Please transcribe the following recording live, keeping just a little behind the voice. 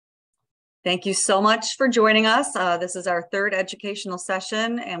Thank you so much for joining us. This is our third educational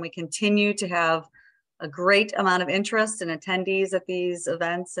session, and we continue to have a great amount of interest and attendees at these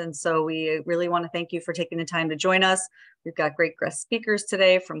events. And so we really want to thank you for taking the time to join us. We've got great guest speakers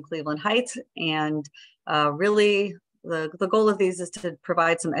today from Cleveland Heights, and really the goal of these is to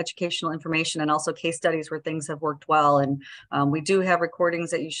provide some educational information and also case studies where things have worked well. And we do have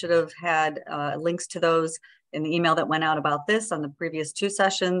recordings that you should have had links to those in the email that went out about this on the previous two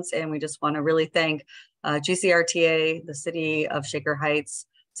sessions. And we just want to really thank GCRTA, the City of Shaker Heights,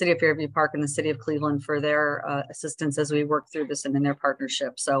 City of Fairview Park, and the City of Cleveland for their assistance as we work through this and in their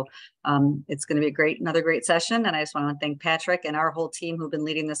partnership. So it's going to be another great session. And I just want to thank Patrick and our whole team who've been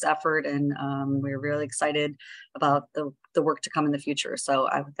leading this effort. And we're really excited about the work to come in the future. So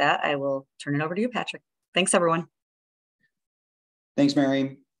with that, I will turn it over to you, Patrick. Thanks, everyone. Thanks,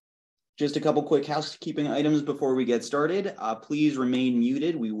 Mary. Just a couple quick housekeeping items before we get started. Please remain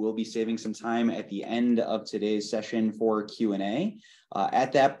muted. We will be saving some time at the end of today's session for Q&A.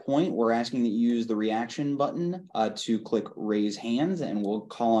 At that point, we're asking that you use the reaction button to click raise hands, and we'll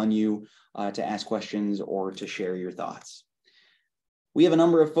call on you to ask questions or to share your thoughts. We have a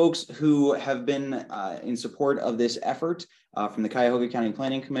number of folks who have been in support of this effort from the Cuyahoga County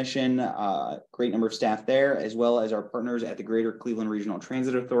Planning Commission, great number of staff there, as well as our partners at the Greater Cleveland Regional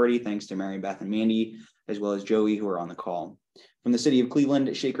Transit Authority, thanks to Mary Beth and Mandy, as well as Joey, who are on the call. From the City of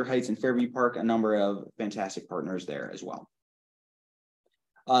Cleveland, Shaker Heights, and Fairview Park, a number of fantastic partners there as well.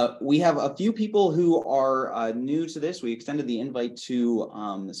 We have a few people who are new to this. We extended the invite to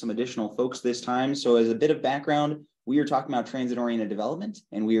some additional folks this time. So as a bit of background, we are talking about transit-oriented development,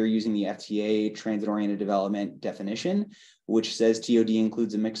 and we are using the FTA transit-oriented development definition, which says TOD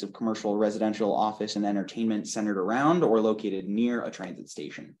includes a mix of commercial, residential, office, and entertainment centered around or located near a transit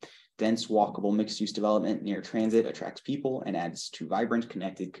station. Dense, walkable, mixed-use development near transit attracts people and adds to vibrant,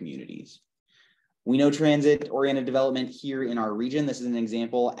 connected communities. We know transit-oriented development here in our region. This is an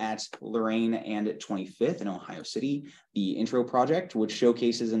example at Lorraine and 25th in Ohio City, the Intro project, which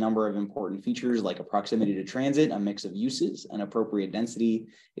showcases a number of important features like a proximity to transit, a mix of uses, an appropriate density.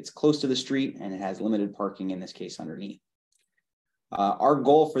 It's close to the street, and it has limited parking, in this case, underneath. Our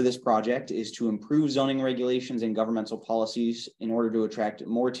goal for this project is to improve zoning regulations and governmental policies in order to attract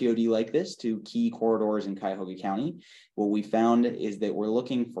more TOD like this to key corridors in Cuyahoga County. What we found is that we're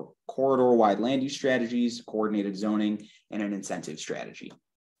looking for corridor-wide land use strategies, coordinated zoning, and an incentive strategy.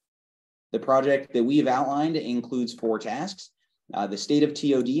 The project that we've outlined includes 4 tasks. The state of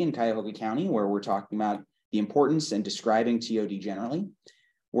TOD in Cuyahoga County, where we're talking about the importance and describing TOD generally.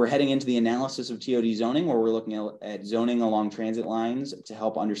 We're heading into the analysis of TOD zoning, where we're looking at zoning along transit lines to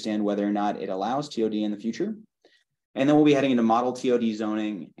help understand whether or not it allows TOD in the future. And then we'll be heading into model TOD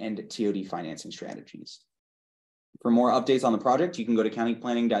zoning and TOD financing strategies. For more updates on the project, you can go to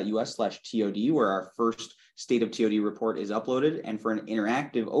countyplanning.us/TOD, where our first State of TOD report is uploaded. And for an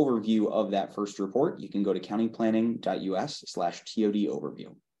interactive overview of that first report, you can go to countyplanning.us/TOD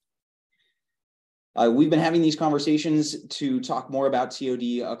overview. We've been having these conversations to talk more about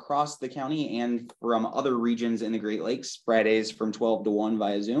TOD across the county and from other regions in the Great Lakes, Fridays from 12 to 1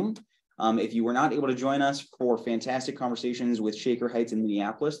 via Zoom. If you were not able to join us for fantastic conversations with Shaker Heights in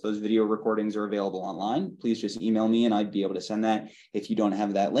Minneapolis, those video recordings are available online. Please just email me and I'd be able to send that if you don't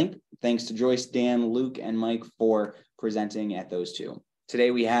have that link. Thanks to Joyce, Dan, Luke, and Mike for presenting at those two.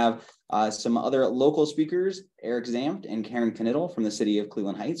 Today we have some other local speakers, Eric Zamft and Karen Knittel from the City of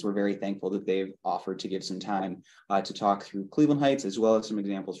Cleveland Heights. We're very thankful that they've offered to give some time to talk through Cleveland Heights, as well as some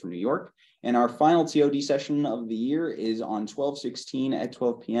examples from New York. And our final TOD session of the year is on 12/16 at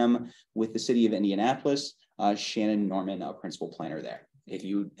 12 p.m. with the City of Indianapolis, Shannon Norman, a principal planner there. If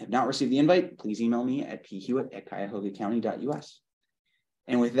you have not received the invite, please email me at phewitt@cuyahogacounty.us.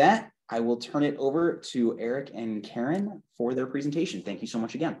 And with that, I will turn it over to Eric and Karen for their presentation. Thank you so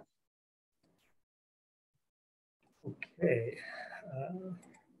much again. Okay.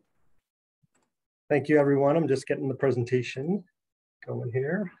 Thank you, everyone. I'm just getting the presentation going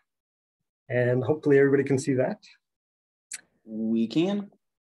here. And hopefully everybody can see that. We can.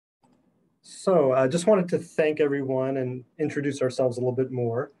 So I just wanted to thank everyone and introduce ourselves a little bit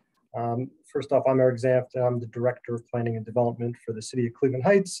more. First off, I'm Eric Zamft, and I'm the Director of Planning and Development for the City of Cleveland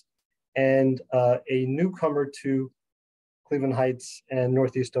Heights, and a newcomer to Cleveland Heights and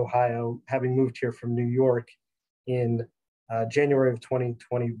Northeast Ohio, having moved here from New York in January of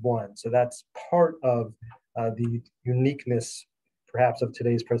 2021. So that's part of the uniqueness, perhaps, of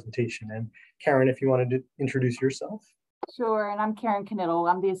today's presentation. And Karen, if you wanted to introduce yourself. Sure, and I'm Karen Knittel.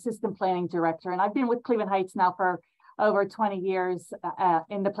 I'm the Assistant Planning Director, and I've been with Cleveland Heights now for over 20 years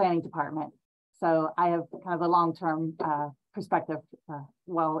in the planning department. So I have kind of a long-term perspective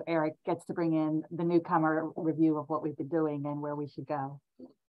while Eric gets to bring in the newcomer review of what we've been doing and where we should go.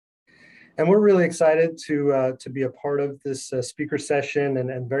 And we're really excited to be a part of this speaker session,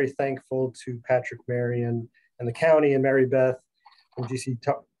 and very thankful to Patrick, Mary, and the county, and Mary Beth from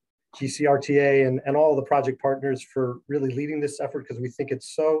GCRTA and all the project partners for really leading this effort, because we think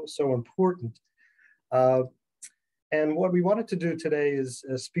it's so important. And what we wanted to do today is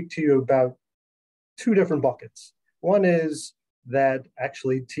speak to you about two different buckets. One is that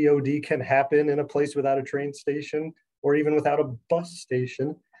actually TOD can happen in a place without a train station or even without a bus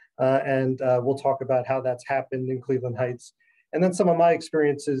station. And we'll talk about how that's happened in Cleveland Heights. And then some of my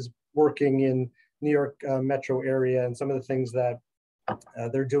experiences working in New York metro area and some of the things that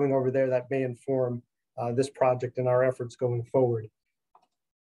they're doing over there that may inform this project and our efforts going forward.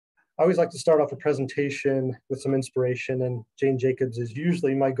 I always like to start off a presentation with some inspiration, and Jane Jacobs is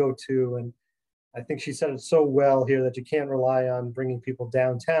usually my go-to. And I think she said it so well here that you can't rely on bringing people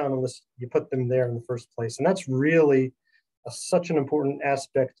downtown unless you put them there in the first place. And that's really such an important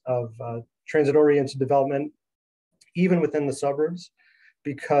aspect of transit-oriented development, even within the suburbs,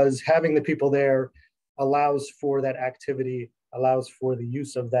 because having the people there allows for that activity, allows for the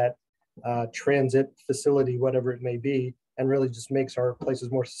use of that transit facility, whatever it may be, and really just makes our places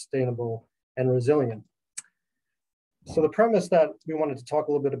more sustainable and resilient. So the premise that we wanted to talk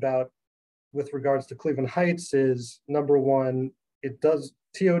a little bit about with regards to Cleveland Heights is, number one,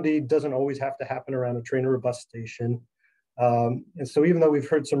 TOD doesn't always have to happen around a train or a bus station. And so even though we've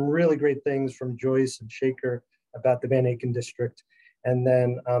heard some really great things from Joyce and Shaker about the Van Aken district, and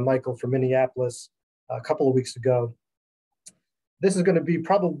then Michael from Minneapolis a couple of weeks ago, this is going to be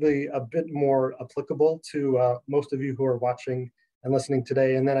probably a bit more applicable to most of you who are watching and listening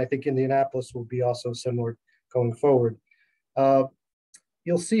today. And then I think Indianapolis will be also similar going forward.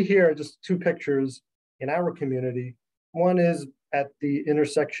 You'll see here just two pictures in our community. One is at the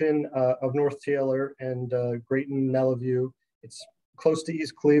intersection of North Taylor and Grayton, Melview. It's close to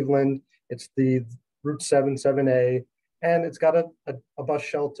East Cleveland. It's the Route 7A, and it's got a bus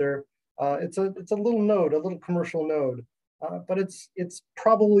shelter. It's a little node, a little commercial node, but it's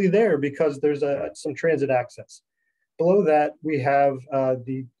probably there because there's some transit access. Below that, we have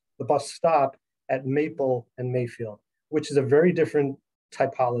the bus stop at Maple and Mayfield, which is a very different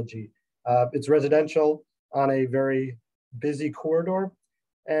typology. It's residential on a very busy corridor.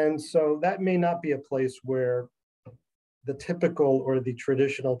 And so that may not be a place where the typical or the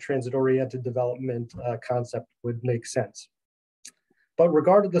traditional transit-oriented development concept would make sense. But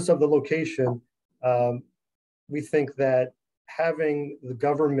regardless of the location, we think that having the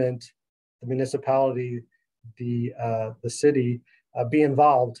government, the municipality, the city be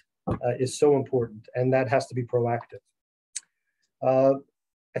involved is so important, and that has to be proactive.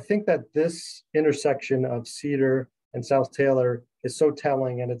 I think that this intersection of Cedar and South Taylor is so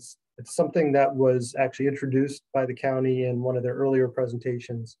telling, and it's something that was actually introduced by the county in one of their earlier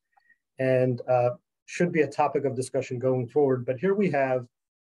presentations, and should be a topic of discussion going forward. But here we have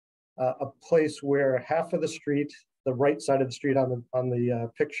a place where half of the street, the right side of the street on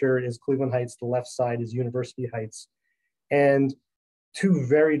the picture is Cleveland Heights, the left side is University Heights, and two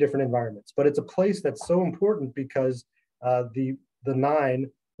very different environments. But it's a place that's so important because the 9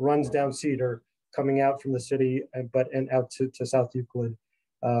 runs down Cedar, coming out from the city, and out to South Euclid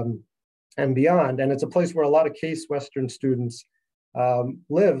and beyond. And it's a place where a lot of Case Western students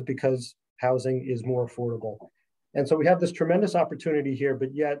live because housing is more affordable. And so we have this tremendous opportunity here,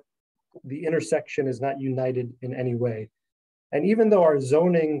 but yet the intersection is not united in any way. And even though our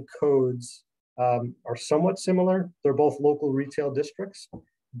zoning codes are somewhat similar, they're both local retail districts,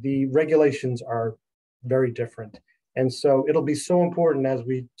 the regulations are very different. And so it'll be so important as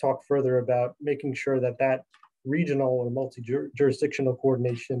we talk further about making sure that that regional or multi-jurisdictional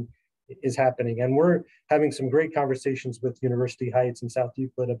coordination is happening. And we're having some great conversations with University Heights and South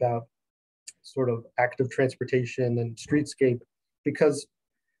Euclid about sort of active transportation and streetscape, because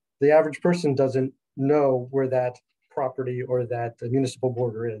the average person doesn't know where that property or that municipal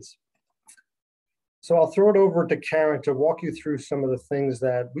border is. So I'll throw it over to Karen to walk you through some of the things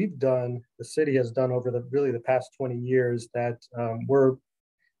that we've done, the city has done over really the past 20 years that were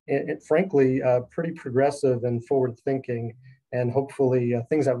frankly pretty progressive and forward thinking, and hopefully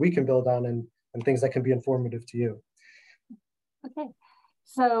things that we can build on and things that can be informative to you. Okay,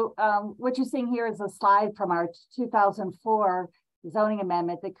 so what you're seeing here is a slide from our 2004 zoning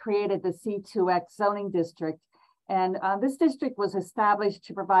amendment that created the C2X zoning district. And this district was established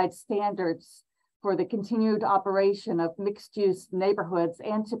to provide standards for the continued operation of mixed-use neighborhoods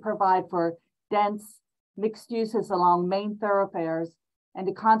and to provide for dense mixed uses along main thoroughfares and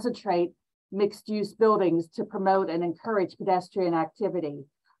to concentrate mixed-use buildings to promote and encourage pedestrian activity.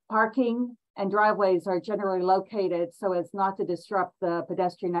 Parking and driveways are generally located so as not to disrupt the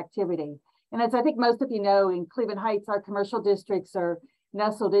pedestrian activity. And as I think most of you know, in Cleveland Heights, our commercial districts are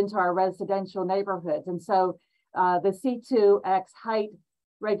nestled into our residential neighborhoods. And so the C2X height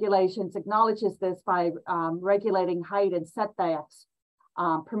regulations acknowledges this by regulating height and setbacks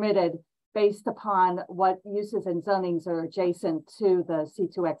permitted based upon what uses and zonings are adjacent to the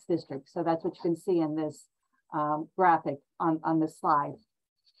C2X district. So that's what you can see in this graphic on this slide.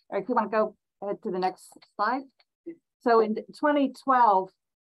 All right, if you want to go ahead to the next slide. So in 2012,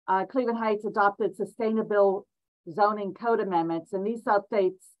 Cleveland Heights adopted sustainable zoning code amendments, and these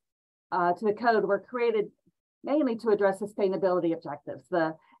updates to the code were created mainly to address sustainability objectives,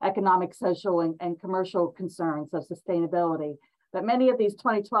 the economic, social, and commercial concerns of sustainability. But many of these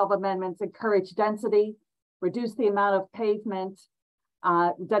 2012 amendments encourage density, reduce the amount of pavement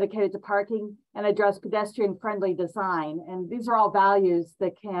dedicated to parking, and address pedestrian-friendly design. And these are all values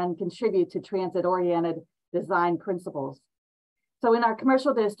that can contribute to transit-oriented design principles. So in our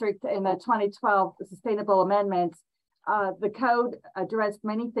commercial district, in the 2012 sustainable amendments, the code addressed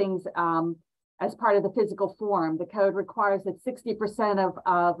many things as part of the physical form. The code requires that 60%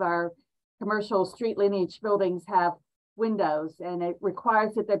 of our commercial street lineage buildings have windows, and it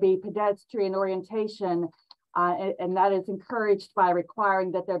requires that there be pedestrian orientation, and that is encouraged by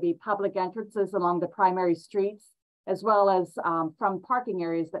requiring that there be public entrances along the primary streets, as well as from parking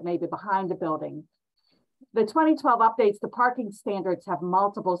areas that may be behind the building. The 2012 updates to parking standards have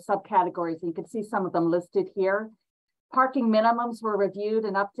multiple subcategories, and you can see some of them listed here. Parking minimums were reviewed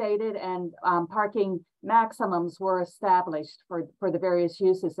and updated, and parking maximums were established for the various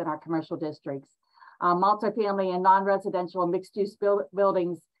uses in our commercial districts. Multifamily and non-residential mixed-use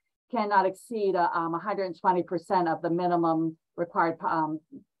buildings cannot exceed 120% of the minimum required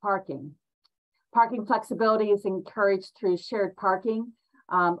parking. Parking flexibility is encouraged through shared parking.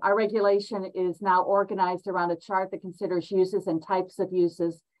 Our regulation is now organized around a chart that considers uses and types of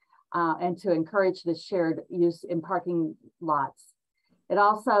uses and to encourage the shared use in parking lots.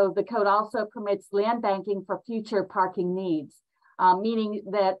 The code also permits land banking for future parking needs, meaning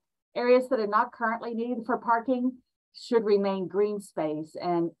that areas that are not currently needed for parking should remain green space,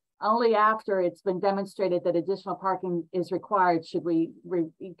 and only after it's been demonstrated that additional parking is required should we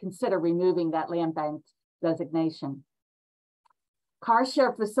consider removing that land bank designation. Car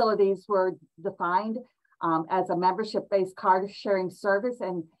share facilities were defined as a membership-based car sharing service,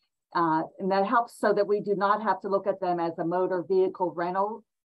 and that helps so that we do not have to look at them as a motor vehicle rental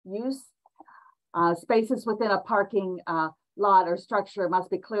use. Spaces within a parking lot or structure must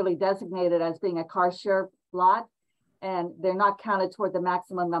be clearly designated as being a car share lot, and they're not counted toward the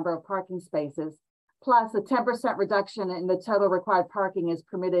maximum number of parking spaces. Plus, a 10% reduction in the total required parking is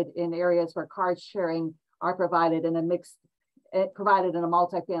permitted in areas where car sharing are provided in a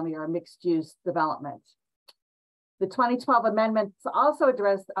multifamily or a mixed use development. The 2012 amendments also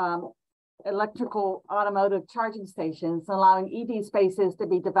addressed electrical automotive charging stations, allowing EV spaces to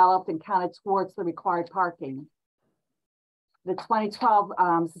be developed and counted towards the required parking. The 2012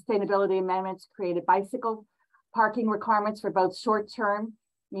 sustainability amendments created bicycle parking requirements for both short-term,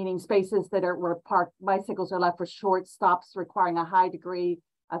 meaning spaces that are where bicycles are left for short stops requiring a high degree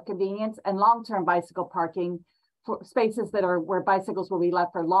of convenience, and long-term bicycle parking for spaces that are where bicycles will be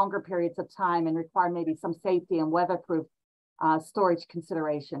left for longer periods of time and require maybe some safety and weatherproof storage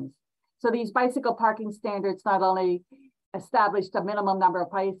considerations. So these bicycle parking standards not only established a minimum number of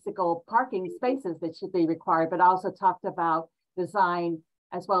bicycle parking spaces that should be required, but also talked about design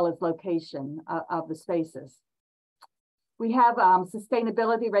as well as location of the spaces. We have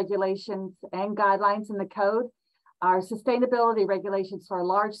sustainability regulations and guidelines in the code. Our sustainability regulations for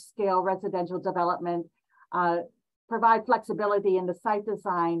large-scale residential development provide flexibility in the site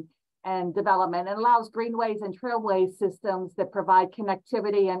design and development, and allows greenways and trailway systems that provide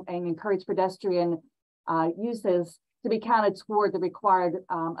connectivity and encourage pedestrian uses to be counted toward the required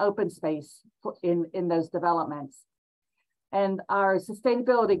open space in those developments. And our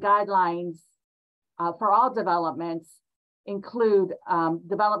sustainability guidelines for all developments include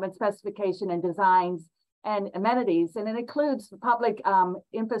development specification and designs and amenities, and it includes public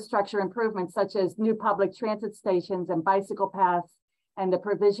infrastructure improvements such as new public transit stations and bicycle paths, and the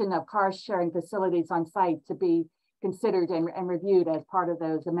provision of car sharing facilities on site to be considered and reviewed as part of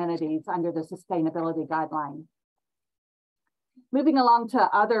those amenities under the sustainability guideline. Moving along to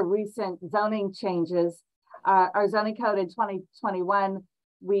other recent zoning changes, our zoning code in 2021,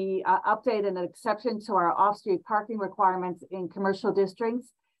 we updated an exception to our off-street parking requirements in commercial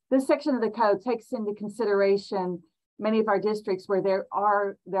districts. This section of the code takes into consideration many of our districts where there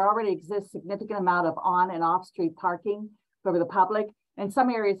already exists significant amount of on and off street parking for the public. And some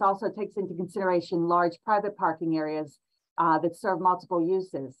areas also takes into consideration large private parking areas that serve multiple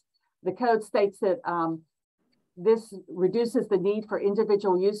uses. The code states that this reduces the need for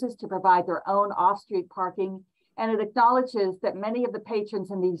individual uses to provide their own off-street parking, and it acknowledges that many of the patrons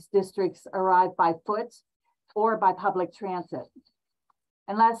in these districts arrive by foot or by public transit.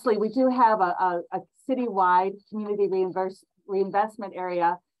 And lastly, we do have a citywide community reinvestment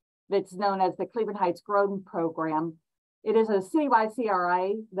area that's known as the Cleveland Heights Growth Program. It is a citywide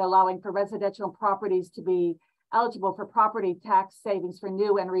CRA allowing for residential properties to be eligible for property tax savings for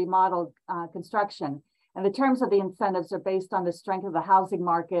new and remodeled construction. And the terms of the incentives are based on the strength of the housing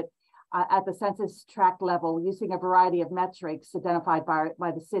market at the census tract level using a variety of metrics identified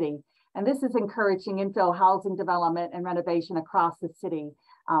by the city. And this is encouraging infill housing development and renovation across the city.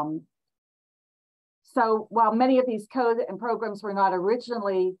 So while many of these codes and programs were not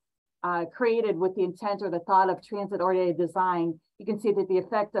originally created with the intent or the thought of transit-oriented design, you can see that the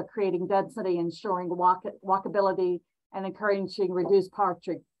effect of creating density, ensuring walkability, and encouraging reduced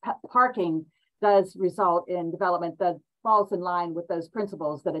parking does result in development that falls in line with those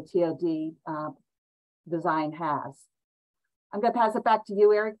principles that a TOD design has. I'm going to pass it back to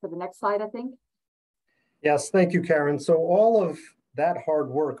you, Eric, for the next slide, I think. Yes, thank you, Karen. So all of that hard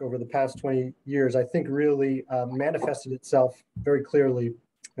work over the past 20 years, I think really manifested itself very clearly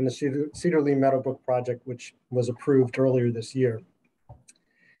in the Cedar Lee Meadowbrook project, which was approved earlier this year.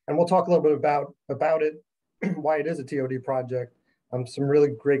 And we'll talk a little bit about it, why it is a TOD project, some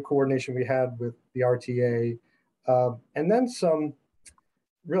really great coordination we had with the RTA, and then some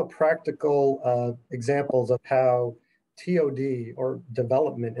real practical examples of how TOD or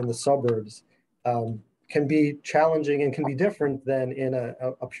development in the suburbs can be challenging and can be different than in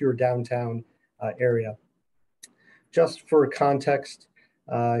a pure downtown area. Just for context,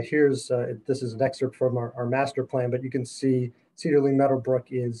 this is an excerpt from our master plan, but you can see Cedar Lee Meadowbrook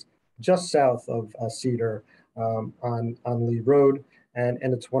is just south of Cedar on Lee Road, and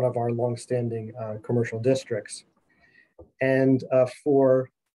it's one of our longstanding commercial districts. And for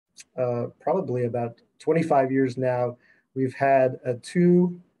probably about 25 years now, we've had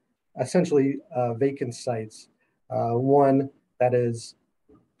two essentially vacant sites. One that is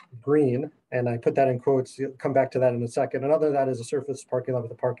green, and I put that in quotes, you'll come back to that in a second. Another that is a surface parking lot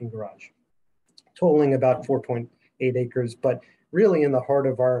with a parking garage, totaling about 4.8 acres, but really in the heart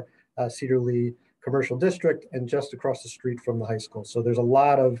of our Cedar Lee commercial district and just across the street from the high school. So there's a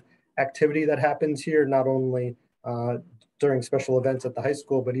lot of activity that happens here, not only during special events at the high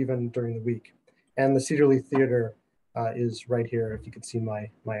school, but even during the week. And the Cedar Lee Theater is right here, if you can see my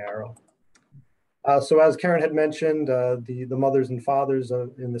arrow. So as Karen had mentioned, the mothers and fathers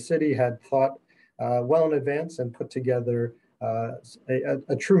in the city had thought well in advance and put together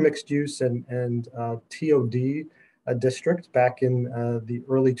a true mixed use and TOD district back in the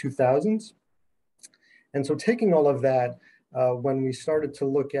early 2000s. And so taking all of that, when we started to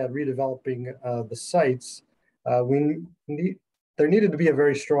look at redeveloping the sites, there needed to be a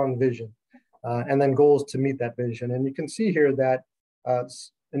very strong vision and then goals to meet that vision. And you can see here that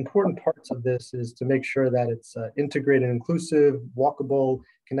important parts of this is to make sure that it's integrated, inclusive, walkable,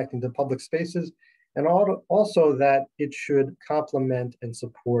 connecting to public spaces, and also that it should complement and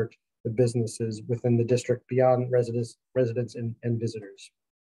support the businesses within the district beyond residents and visitors.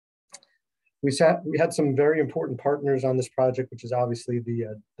 We had some very important partners on this project, which is obviously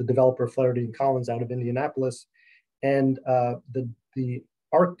the developer Flaherty and Collins out of Indianapolis, and the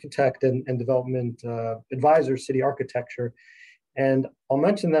architect and development advisor, City Architecture. And I'll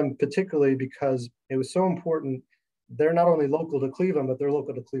mention them particularly because it was so important. They're not only local to Cleveland, but they're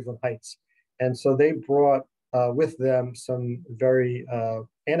local to Cleveland Heights. And so they brought with them some very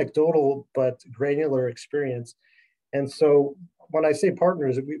anecdotal but granular experience. And so when I say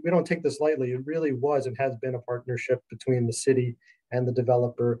partners, we don't take this lightly. It really was and has been a partnership between the city and the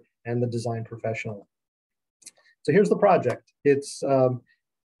developer and the design professional. So here's the project. It's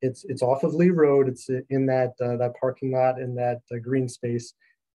off of Lee Road. It's in that parking lot in that green space.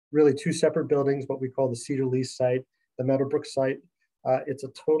 Really two separate buildings, what we call the Cedar Lee site, the Meadowbrook site. It's a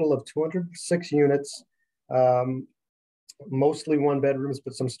total of 206 units, mostly one bedrooms,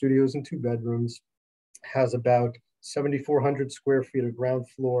 but some studios and two bedrooms. Has about 7,400 square feet of ground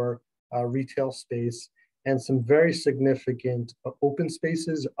floor retail space and some very significant open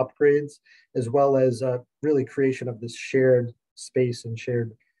spaces, upgrades, as well as really creation of this shared space and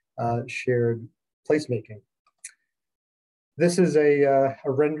shared placemaking. This is a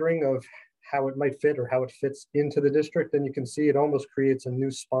rendering of how it might fit or how it fits into the district. And you can see it almost creates a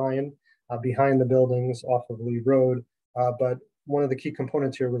new spine behind the buildings off of Lee Road but one of the key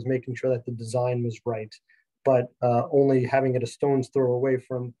components here was making sure that the design was right. But only having it a stone's throw away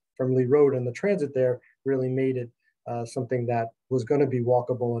from Lee Road and the transit there really made it something that was going to be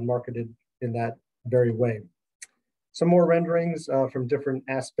walkable and marketed in that very way. Some more renderings from different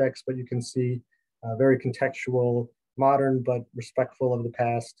aspects, but you can see very contextual, modern, but respectful of the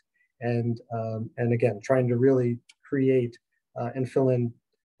past. And again, trying to really create and fill in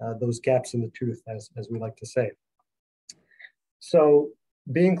those gaps in the tooth, as we like to say. So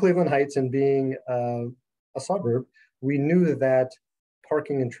being Cleveland Heights and being a suburb, we knew that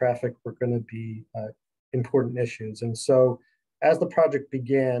parking and traffic were going to be important issues. And so as the project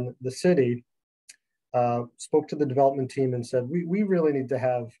began, the city spoke to the development team and said, we really need to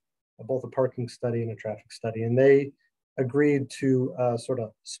have both a parking study and a traffic study. And they agreed to sort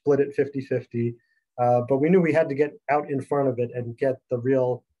of split it 50-50. But we knew we had to get out in front of it and get the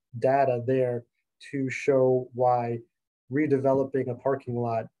real data there to show why redeveloping a parking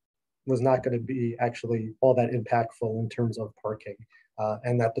lot was not going to be actually all that impactful in terms of parking,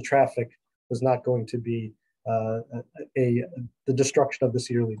 and that the traffic was not going to be the destruction of the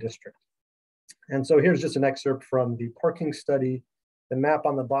Cedar Lee district. And so here's just an excerpt from the parking study. The map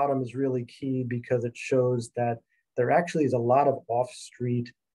on the bottom is really key because it shows that there actually is a lot of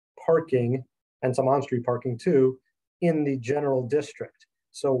off-street parking and some on-street parking too in the general district.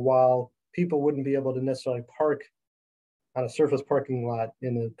 So while people wouldn't be able to necessarily park on a surface parking lot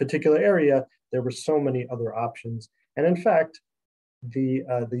in a particular area, there were so many other options. And in fact, the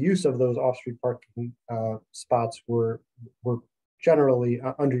use of those off-street parking spots were generally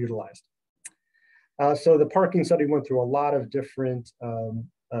underutilized. So the parking study went through a lot of different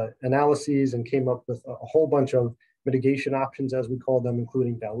analyses and came up with a whole bunch of mitigation options, as we call them,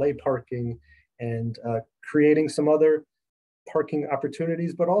 including valet parking and creating some other parking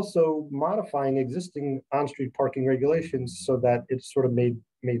opportunities, but also modifying existing on-street parking regulations so that it sort of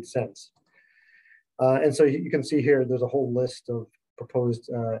made sense. And so you can see here, there's a whole list of proposed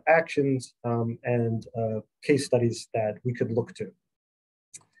actions and case studies that we could look to.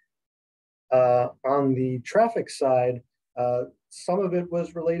 On the traffic side, some of it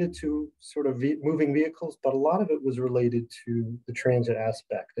was related to sort of moving vehicles, but a lot of it was related to the transit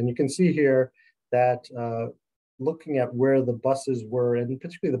aspect. And you can see here that looking at where the buses were, and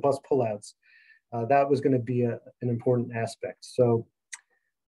particularly the bus pullouts, that was going to be an important aspect. So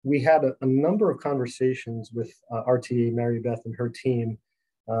we had a number of conversations with RTA, Mary Beth and her team.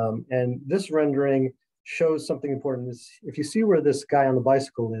 And this rendering shows something important. If you see where this guy on the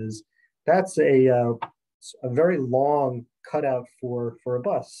bicycle is, that's a very long cutout for a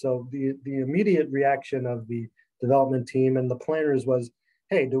bus. So the immediate reaction of the development team and the planners was,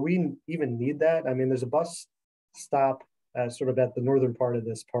 hey, do we even need that? I mean, there's a bus stop sort of at the northern part of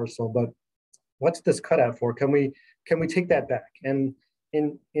this parcel, but what's this cutout for? Can we take that back? And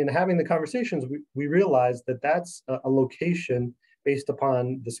in having the conversations, we realized that that's a location based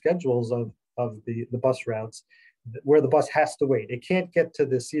upon the schedules of the bus routes where the bus has to wait. It can't get to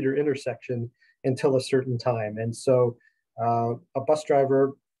the Cedar intersection until a certain time. And so a bus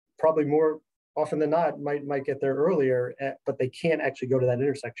driver, probably more often than not, might get there earlier, but they can't actually go to that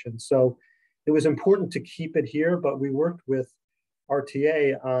intersection. So it was important to keep it here, but we worked with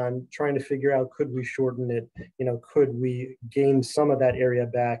RTA on trying to figure out, could we shorten it? You know, could we gain some of that area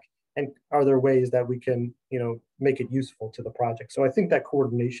back? And are there ways that we can, you know, make it useful to the project? So I think that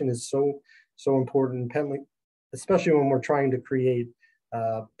coordination is so important, especially when we're trying to create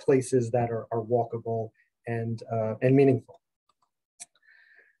places that are walkable and meaningful.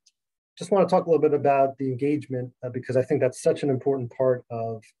 Just want to talk a little bit about the engagement because I think that's such an important part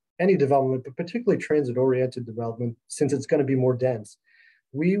of any development, but particularly transit-oriented development, since it's going to be more dense.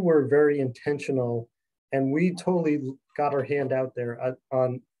 We were very intentional, and we totally got our hand out there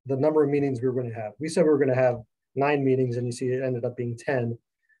on the number of meetings we were going to have. We said we were going to have 9 meetings, and you see it ended up being 10,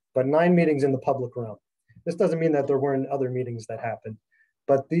 but 9 meetings in the public realm. This doesn't mean that there weren't other meetings that happened,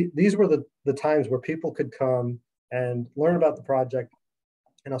 but these were the times where people could come and learn about the project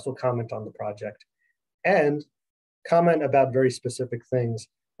and also comment on the project and comment about very specific things.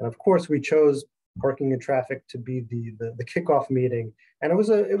 And of course, we chose parking and traffic to be the kickoff meeting. And it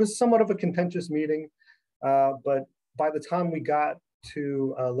was somewhat of a contentious meeting, but by the time we got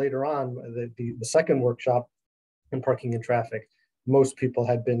to later on, the second workshop in parking and traffic, most people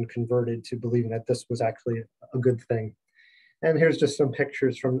had been converted to believing that this was actually a good thing. And here's just some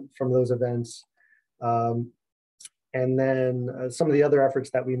pictures from those events. And then some of the other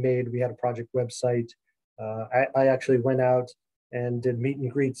efforts that we made, we had a project website. I actually went out and did meet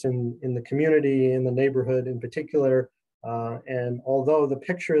and greets in the community, in the neighborhood in particular. And although the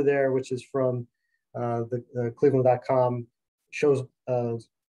picture there, which is from the Cleveland.com shows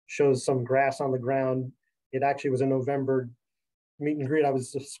some grass on the ground. It actually was a November meet and greet I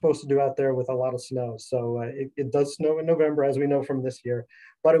was supposed to do out there with a lot of snow. So it does snow in November, as we know from this year,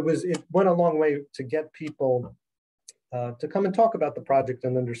 but it went a long way to get people to come and talk about the project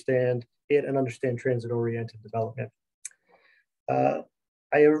and understand it and understand transit-oriented development.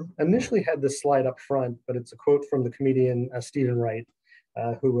 I initially had this slide up front, but it's a quote from the comedian Stephen Wright,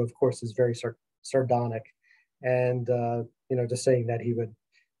 who of course is very sardonic, and just saying that he would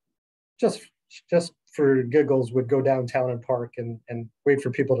just for giggles would go downtown and park and wait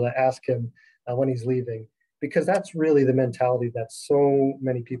for people to ask him when he's leaving, because that's really the mentality that so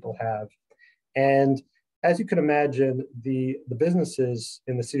many people have. And as you can imagine, the businesses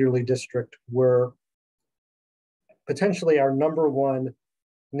in the Cedar Lee district were potentially our number one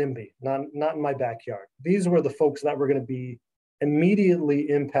NIMBY, not in my backyard. These were the folks that were going to be immediately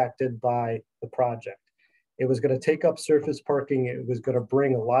impacted by the project. It was going to take up surface parking. It was going to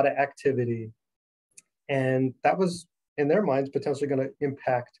bring a lot of activity. And that was, in their minds, potentially going to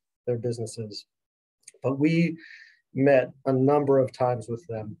impact their businesses. But we met a number of times with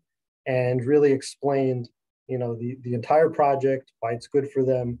them and really explained, the entire project, why it's good for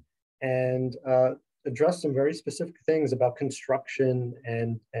them, and addressed some very specific things about construction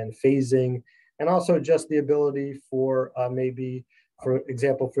and phasing, and also just the ability for maybe, for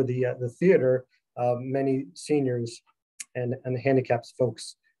example, for the theater, many seniors and handicapped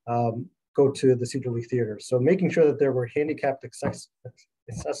folks go to the Cedar Lee Theater. So making sure that there were handicapped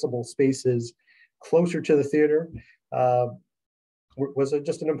accessible spaces closer to the theater was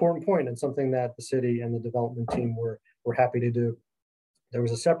just an important point, and something that the city and the development team were happy to do. There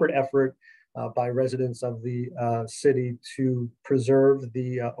was a separate effort by residents of the city to preserve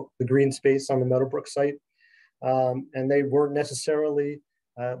the green space on the Meadowbrook site, and they weren't necessarily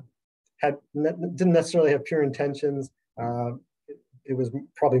didn't necessarily have pure intentions. It was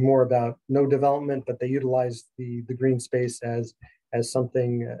probably more about no development, but they utilized the green space as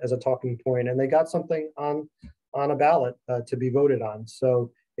something, as a talking point, and they got something on a ballot to be voted on.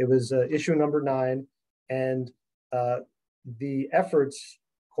 So it was issue number 9, and the efforts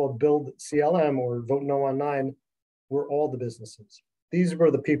called Build CLM or Vote No on 9 were all the businesses. These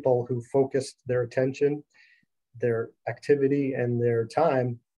were the people who focused their attention, their activity, and their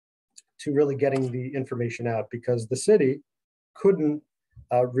time to really getting the information out, because the city couldn't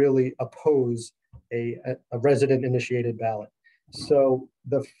really oppose a resident initiated ballot. So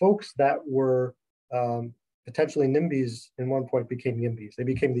the folks that were potentially NIMBYs in one point became YIMBYs. They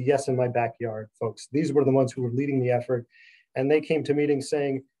became the yes in my backyard folks. These were the ones who were leading the effort. And they came to meetings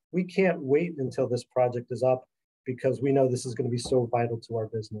saying, we can't wait until this project is up because we know this is going to be so vital to our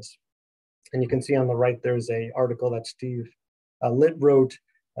business. And you can see on the right, there's an article that Steve Litt wrote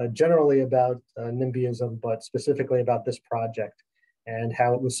generally about NIMBYism, but specifically about this project and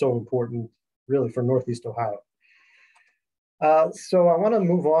how it was so important really for Northeast Ohio. So I want to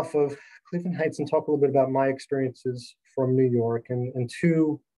move off of Cleveland Heights and talk a little bit about my experiences from New York and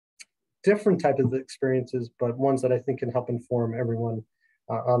 2 different types of experiences, but ones that I think can help inform everyone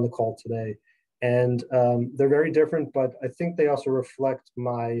on the call today. And they're very different, but I think they also reflect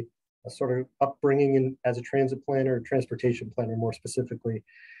my sort of upbringing as a transit planner, transportation planner more specifically.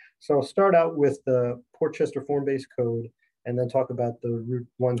 So I'll start out with the Portchester form-based code and then talk about the Route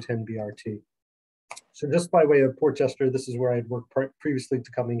 110 BRT. So just by way of Portchester, this is where I'd worked previously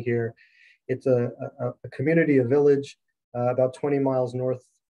to coming here. It's a community, a village about 20 miles north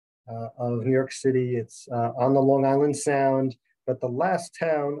of New York City. It's on the Long Island Sound, but the last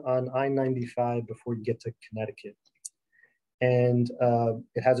town on I-95 before you get to Connecticut. And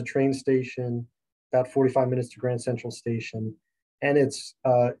it has a train station, about 45 minutes to Grand Central Station. And it's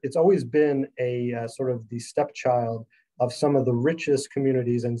always been a sort of the stepchild of some of the richest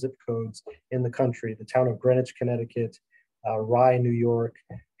communities and zip codes in the country. The town of Greenwich, Connecticut, Rye, New York,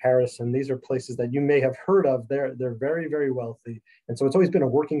 Harrison. These are places that you may have heard of. They're very, very wealthy. And so it's always been a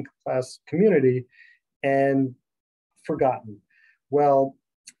working class community and forgotten. Well,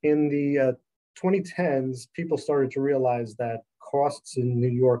 in the 2010s, people started to realize that costs in New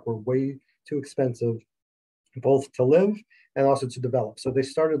York were way too expensive, both to live and also to develop. So they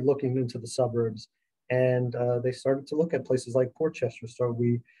started looking into the suburbs, and they started to look at places like Portchester. So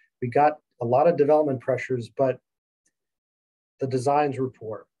we got a lot of development pressures, but the designs were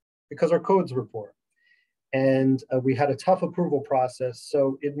poor because our codes were poor. And we had a tough approval process.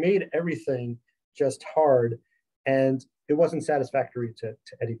 So it made everything just hard, and it wasn't satisfactory to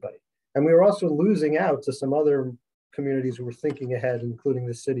anybody. And we were also losing out to some other communities who were thinking ahead, including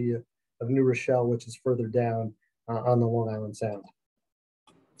the city of New Rochelle, which is further down on the Long Island Sound.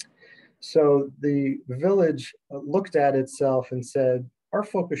 So the village looked at itself and said, our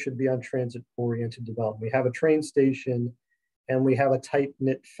focus should be on transit-oriented development. We have a train station and we have a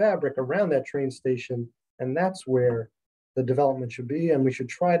tight-knit fabric around that train station, and that's where the development should be, and we should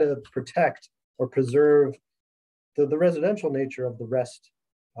try to protect or preserve the residential nature of the rest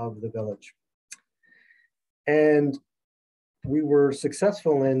of the village. And we were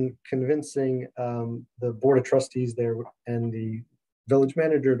successful in convincing the board of trustees there and the village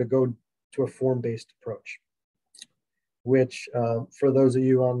manager to go to a form-based approach, which for those of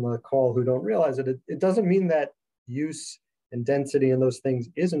you on the call who don't realize it, it doesn't mean that use and density and those things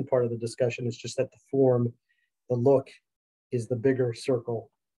isn't part of the discussion. It's just that the form, the look, is the bigger circle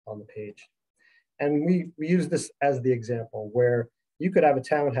on the page. And we use this as the example where you could have a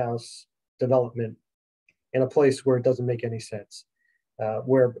townhouse development in a place where it doesn't make any sense,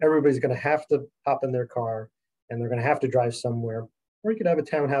 where everybody's going to have to hop in their car and they're going to have to drive somewhere, or you could have a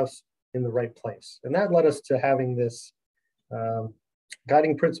townhouse in the right place. And that led us to having this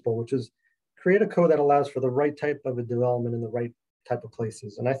guiding principle, which is create a code that allows for the right type of a development in the right type of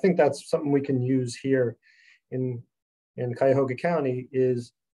places. And I think that's something we can use here in Cuyahoga County,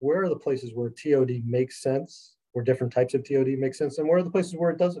 is where are the places where TOD makes sense, where different types of TOD make sense, and where are the places where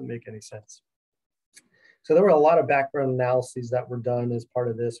it doesn't make any sense. So there were a lot of background analyses that were done as part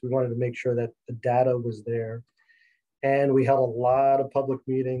of this. We wanted to make sure that the data was there. And we held a lot of public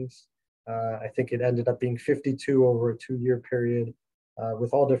meetings. I think it ended up being 52 over a 2-year period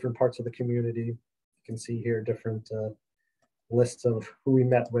with all different parts of the community. You can see here different lists of who we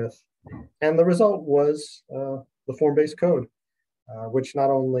met with. And the result was the form-based code, which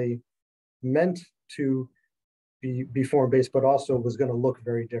not only meant to be form-based, but also was going to look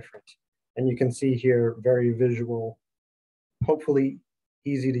very different. And you can see here very visual, hopefully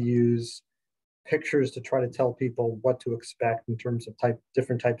easy to use pictures to try to tell people what to expect in terms of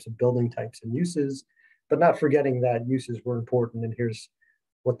different types of building types and uses, but not forgetting that uses were important. And here's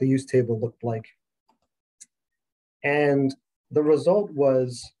what the use table looked like. And the result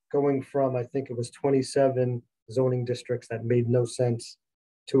was going from, I think it was 27 zoning districts that made no sense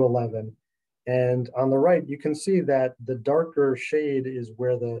to 11. And on the right, you can see that the darker shade is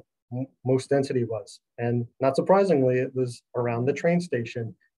where the most density was. And not surprisingly, it was around the train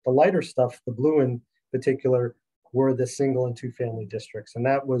station. The lighter stuff, the blue in particular, were the single and 2-family districts. And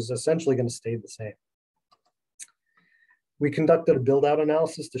that was essentially going to stay the same. We conducted a build-out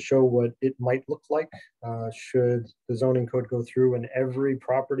analysis to show what it might look like should the zoning code go through and every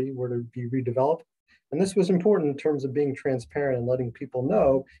property were to be redeveloped. And this was important in terms of being transparent and letting people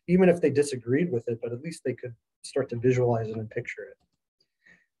know, even if they disagreed with it, but at least they could start to visualize it and picture it.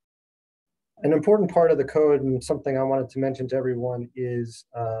 An important part of the code, and something I wanted to mention to everyone, is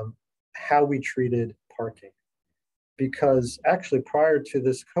how we treated parking. Because actually prior to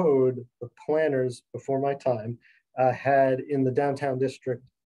this code, the planners before my time had in the downtown district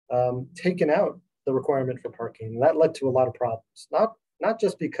taken out the requirement for parking. And that led to a lot of problems, not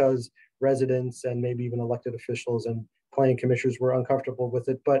just because residents and maybe even elected officials and planning commissioners were uncomfortable with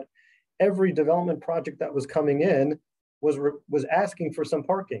it, but every development project that was coming in was asking for some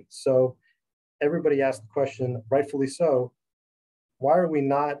parking. So everybody asked the question, rightfully so, why are we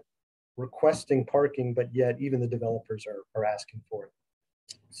not requesting parking, but yet even the developers are asking for it?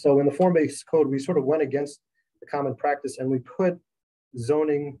 So in the form-based code, we sort of went against the common practice and we put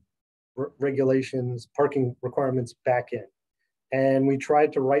zoning regulations, parking requirements back in. And we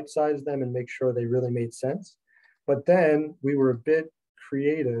tried to right-size them and make sure they really made sense. But then we were a bit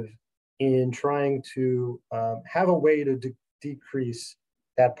creative in trying to have a way to decrease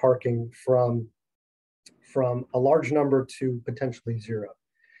that parking from a large number to potentially 0.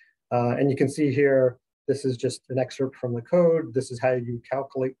 And you can see here, this is just an excerpt from the code. This is how you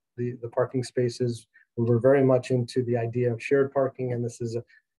calculate the parking spaces. We were very much into the idea of shared parking, and this is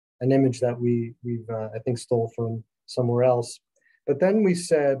an image that we've I think stole from somewhere else. But then we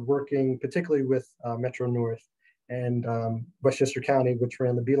said, working particularly with Metro North and Westchester County, which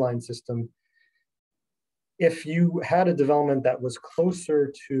ran the Beeline system, if you had a development that was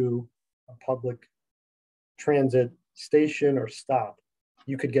closer to a public transit station or stop,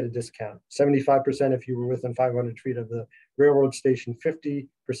 you could get a discount. 75% if you were within 500 feet of the railroad station, 50%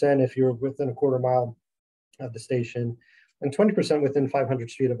 if you were within a quarter mile of the station, and 20% within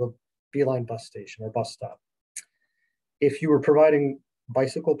 500 feet of a Beeline bus station or bus stop. If you were providing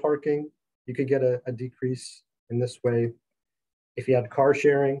bicycle parking, you could get a decrease in this way. If you had car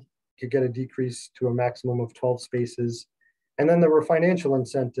sharing, you could get a decrease to a maximum of 12 spaces. And then there were financial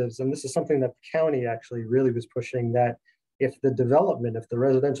incentives. And this is something that the county actually really was pushing, that if the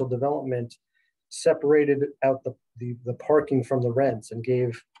residential development separated out the parking from the rents and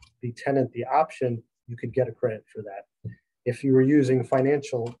gave the tenant the option, you could get a credit for that. If you were using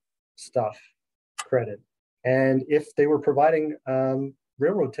financial stuff, credit. And if they were providing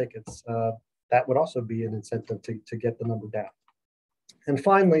railroad tickets, that would also be an incentive to get the number down. And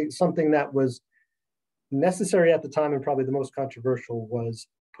finally, something that was necessary at the time and probably the most controversial was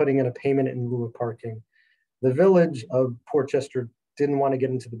putting in a payment in lieu of parking. The village of Portchester didn't want to get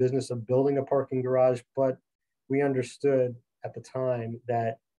into the business of building a parking garage, but we understood at the time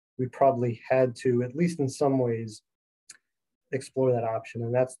that we probably had to, at least in some ways, explore that option.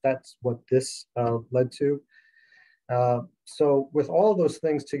 And that's what this led to. So with all of those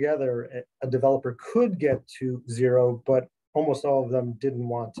things together, a developer could get to zero, but almost all of them didn't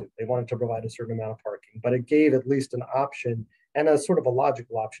want to. They wanted to provide a certain amount of parking, but it gave at least an option and a sort of a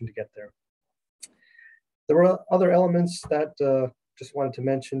logical option to get there. There were other elements that just wanted to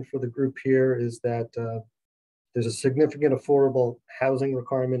mention for the group here is that there's a significant affordable housing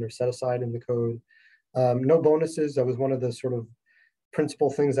requirement or set aside in the code. No bonuses. That was one of the sort of principal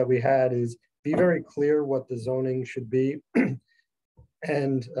things that we had is be very clear what the zoning should be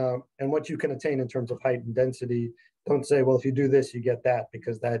and what you can attain in terms of height and density. Don't say, well, if you do this, you get that,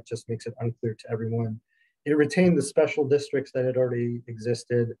 because that just makes it unclear to everyone. It retained the special districts that had already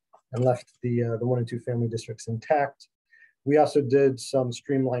existed and left the 1 and 2 family districts intact. We also did some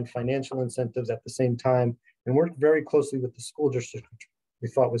streamlined financial incentives at the same time and worked very closely with the school district, which we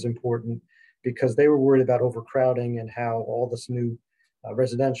thought was important because they were worried about overcrowding and how all this new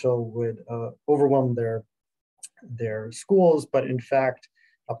residential would overwhelm their schools. But in fact,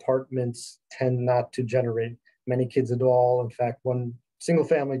 apartments tend not to generate many kids at all. In fact, one single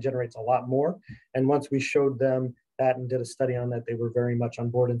family generates a lot more. And once we showed them that and did a study on that, they were very much on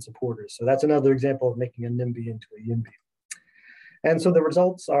board and supporters. So that's another example of making a NIMBY into a YIMBY. And so the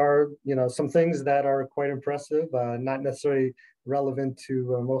results are, some things that are quite impressive, not necessarily relevant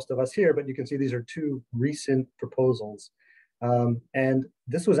to most of us here, but you can see these are 2 recent proposals. And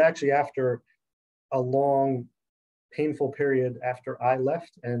this was actually after a long, painful period after I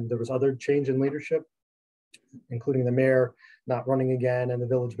left, and there was other change in leadership, including the mayor not running again and the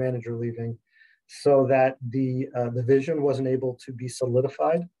village manager leaving, so that the vision wasn't able to be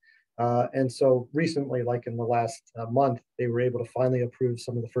solidified. And so recently, like in the last month, they were able to finally approve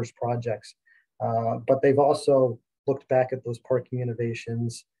some of the first projects. But they've also looked back at those parking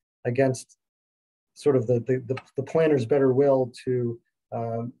innovations against sort of the planner's better will to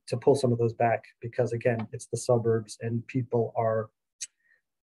pull some of those back, because again, it's the suburbs and people are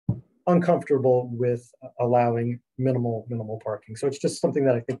uncomfortable with allowing minimal parking. So it's just something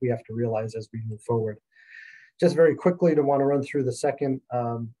that I think we have to realize as we move forward. Just very quickly to want to run through the second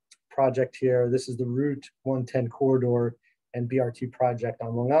project here. This is the Route 110 corridor and BRT project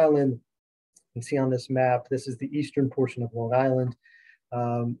on Long Island. You can see on this map, this is the eastern portion of Long Island.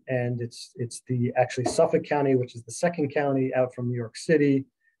 And it's the actually Suffolk County, which is the second county out from New York City.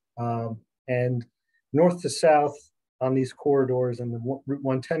 And north to south on these corridors, and the Route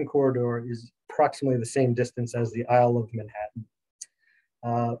 110 corridor is approximately the same distance as the Isle of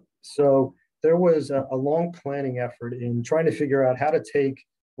Manhattan. So there was a long planning effort in trying to figure out how to take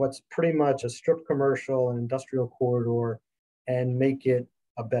what's pretty much a strip commercial and industrial corridor and make it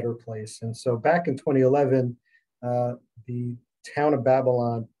a better place. And so back in 2011, the town of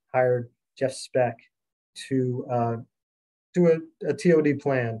Babylon hired Jeff Speck to do a TOD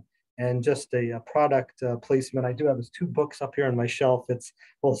plan and just a product placement. I do have his 2 books up here on my shelf. It's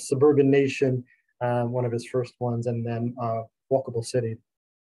both Suburban Nation, one of his first ones, and then Walkable City.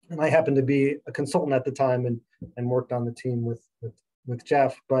 And I happened to be a consultant at the time and worked on the team with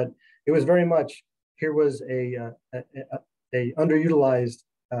Jeff, but it was very much, here was a underutilized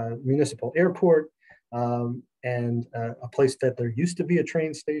municipal airport and a place that there used to be a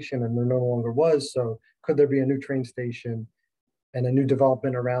train station and there no longer was. So could there be a new train station and a new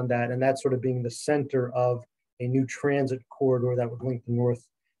development around that? And that sort of being the center of a new transit corridor that would link the north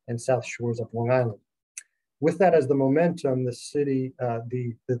and south shores of Long Island. With that as the momentum, the city,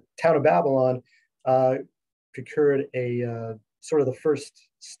 the town of Babylon procured a sort of the first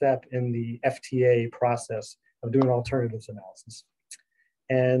step in the FTA process of doing alternatives analysis.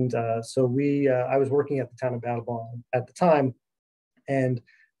 And so I was working at the town of Babylon at the time, and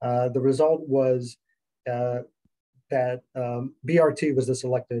the result was that BRT was the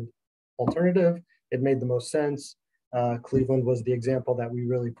selected alternative. It made the most sense. Cleveland was the example that we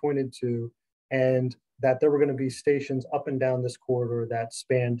really pointed to, and that there were going to be stations up and down this corridor that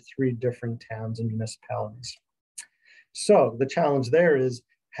spanned 3 different towns and municipalities. So the challenge there is,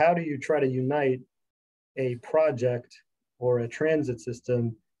 how do you try to unite a project or a transit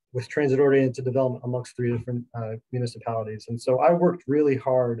system with transit-oriented development amongst 3 different municipalities. And so I worked really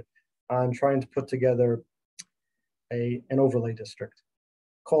hard on trying to put together an overlay district,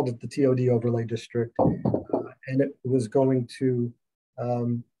 called it the TOD overlay district. And it was going to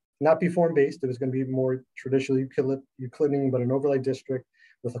not be form-based. It was going to be more traditionally Euclidean, but an overlay district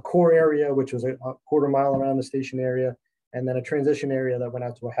with a core area, which was a quarter mile around the station area, and then a transition area that went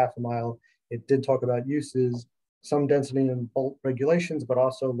out to a half a mile. It did talk about uses, some density and bulk regulations, but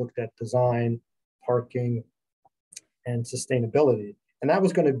also looked at design, parking, and sustainability. And that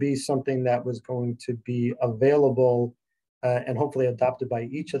was going to be something that was going to be available and hopefully adopted by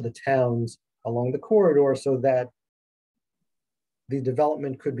each of the towns along the corridor, so that the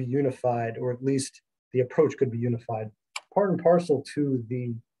development could be unified, or at least the approach could be unified. Part and parcel to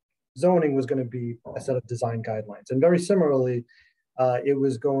the zoning was going to be a set of design guidelines. And very similarly, it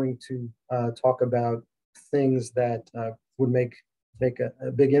was going to talk about things that would make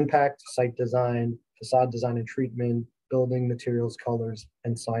a big impact: site design, facade design and treatment, building materials, colors,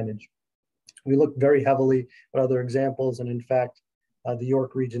 and signage. We looked very heavily at other examples, and in fact, the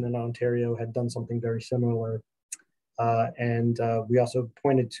York region in Ontario had done something very similar. And we also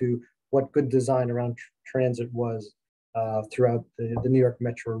pointed to what good design around transit was throughout the New York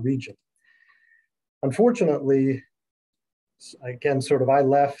metro region. Unfortunately, again, sort of I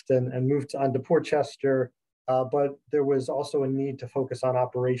left and moved on to Port Chester, but there was also a need to focus on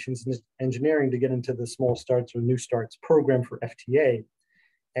operations and engineering to get into the small starts or new starts program for FTA.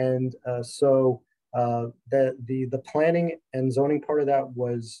 And so the planning and zoning part of that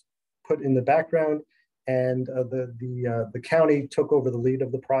was put in the background, and the county took over the lead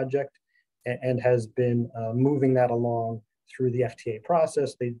of the project and has been moving that along through the FTA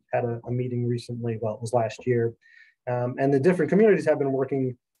process. They had a meeting recently, well, it was last year, and the different communities have been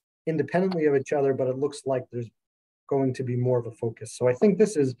working independently of each other, but it looks like there's going to be more of a focus. So I think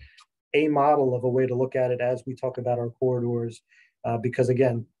this is a model of a way to look at it as we talk about our corridors, because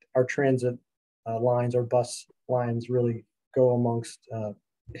again, our transit lines, our bus lines really go amongst,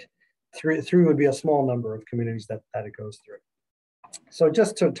 through would be a small number of communities that it goes through. So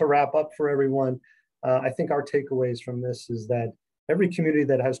just to wrap up for everyone, I think our takeaways from this is that every community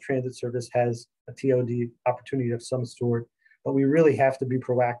that has transit service has a TOD opportunity of some sort, but we really have to be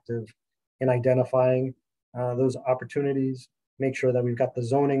proactive in identifying those opportunities, make sure that we've got the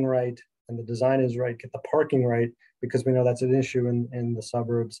zoning right and the design is right, get the parking right, because we know that's an issue in the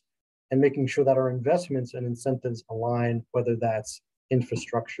suburbs, and making sure that our investments and incentives align, whether that's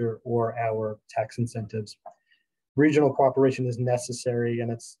infrastructure or our tax incentives. Regional cooperation is necessary,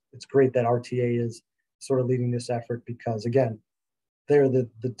 and it's great that RTA is sort of leading this effort, because again, they're the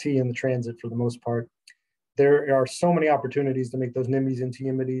T in the transit for the most part. There are so many opportunities to make those NIMBYs into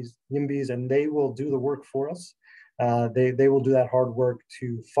YIMBYs, and they will do the work for us. They will do that hard work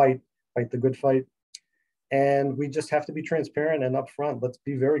to fight the good fight. And we just have to be transparent and upfront. Let's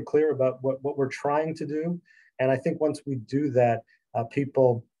be very clear about what we're trying to do. And I think once we do that,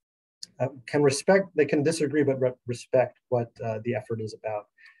 people can respect, they can disagree, but respect what the effort is about.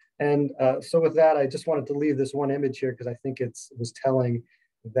 And so with that, I just wanted to leave this one image here, because I think it was telling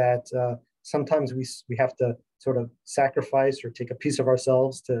that sometimes we have to sort of sacrifice or take a piece of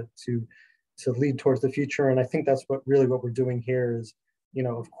ourselves to lead towards the future. And I think that's what we're doing here is,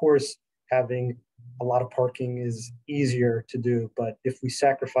 of course, having a lot of parking is easier to do, but if we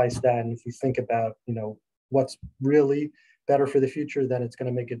sacrifice that and if we think about, what's really better for the future, then it's going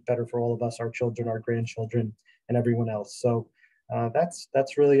to make it better for all of us, our children, our grandchildren, and everyone else. So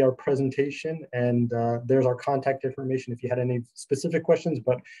that's really our presentation, and there's our contact information if you had any specific questions.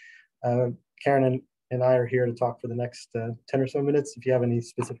 But Karen and I are here to talk for the next 10 or so minutes if you have any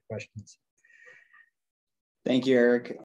specific questions. Thank you, Eric.